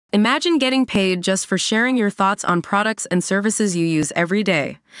Imagine getting paid just for sharing your thoughts on products and services you use every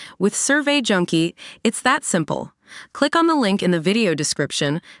day. With Survey Junkie, it's that simple. Click on the link in the video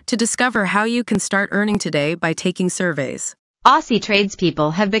description to discover how you can start earning today by taking surveys. Aussie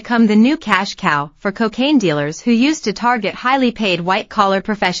tradespeople have become the new cash cow for cocaine dealers who used to target highly paid white-collar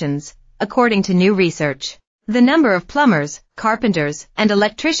professions, according to new research. The number of plumbers, carpenters, and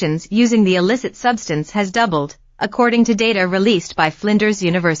electricians using the illicit substance has doubled, according to data released by Flinders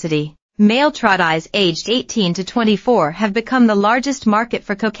University. Male trotties aged 18 to 24 have become the largest market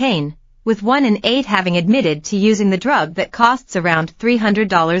for cocaine, with 1 in 8 having admitted to using the drug that costs around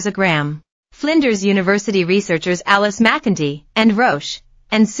 $300 a gram. Flinders University researchers Alice McEntee and Roche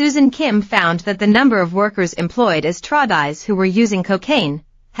and Susan Kim found that the number of workers employed as trotties who were using cocaine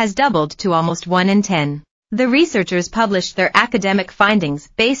has doubled to almost 1 in 10. The researchers published their academic findings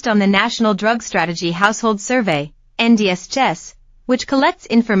based on the National Drug Strategy Household Survey, NDSCHES, which collects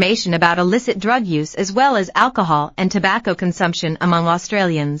information about illicit drug use as well as alcohol and tobacco consumption among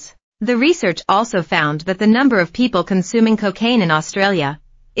Australians. The research also found that the number of people consuming cocaine in Australia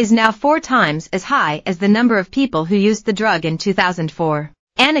is now 4 times as high as the number of people who used the drug in 2004.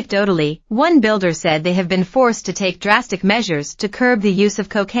 Anecdotally, one builder said they have been forced to take drastic measures to curb the use of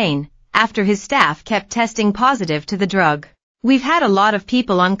cocaine after his staff kept testing positive to the drug. "We've had a lot of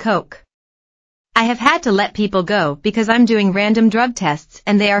people on coke. I have had to let people go because I'm doing random drug tests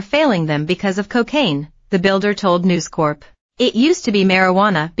and they are failing them because of cocaine," the builder told News Corp. "It used to be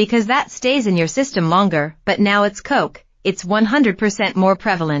marijuana because that stays in your system longer, but now it's coke. It's 100% more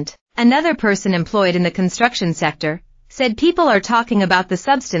prevalent." Another person employed in the construction sector said people are talking about the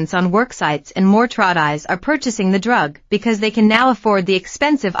substance on work sites and more trotties are purchasing the drug because they can now afford the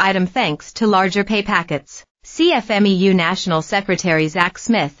expensive item thanks to larger pay packets. CFMEU National Secretary Zach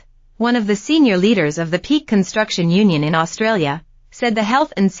Smith, one of the senior leaders of the Peak Construction Union in Australia, said the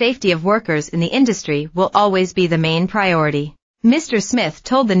health and safety of workers in the industry will always be the main priority. Mr. Smith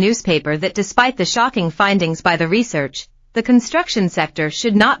told the newspaper that despite the shocking findings by the research, the construction sector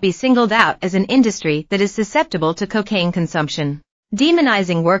should not be singled out as an industry that is susceptible to cocaine consumption.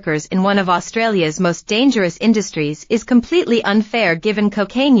 Demonizing workers in one of Australia's most dangerous industries is completely unfair given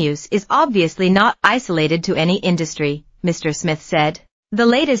cocaine use is obviously not isolated to any industry, Mr. Smith said. The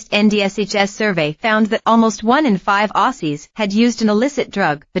latest NDSCHES survey found that almost 1 in 5 Aussies had used an illicit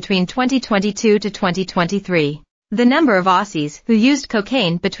drug between 2022 to 2023. The number of Aussies who used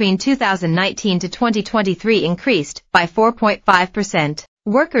cocaine between 2019 to 2023 increased by 4.5%.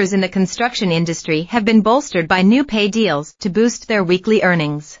 Workers in the construction industry have been bolstered by new pay deals to boost their weekly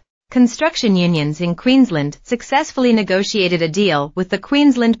earnings. Construction unions in Queensland successfully negotiated a deal with the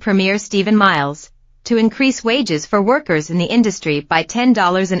Queensland Premier Stephen Miles to increase wages for workers in the industry by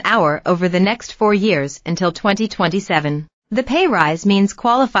 $10 an hour over the next 4 years until 2027. The pay rise means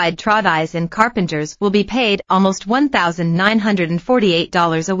qualified trotties and carpenters will be paid almost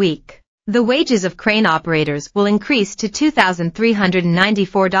 $1,948 a week. The wages of crane operators will increase to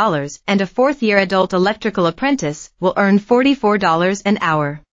 $2,394 and a 4th-year adult electrical apprentice will earn $44 an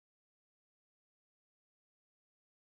hour.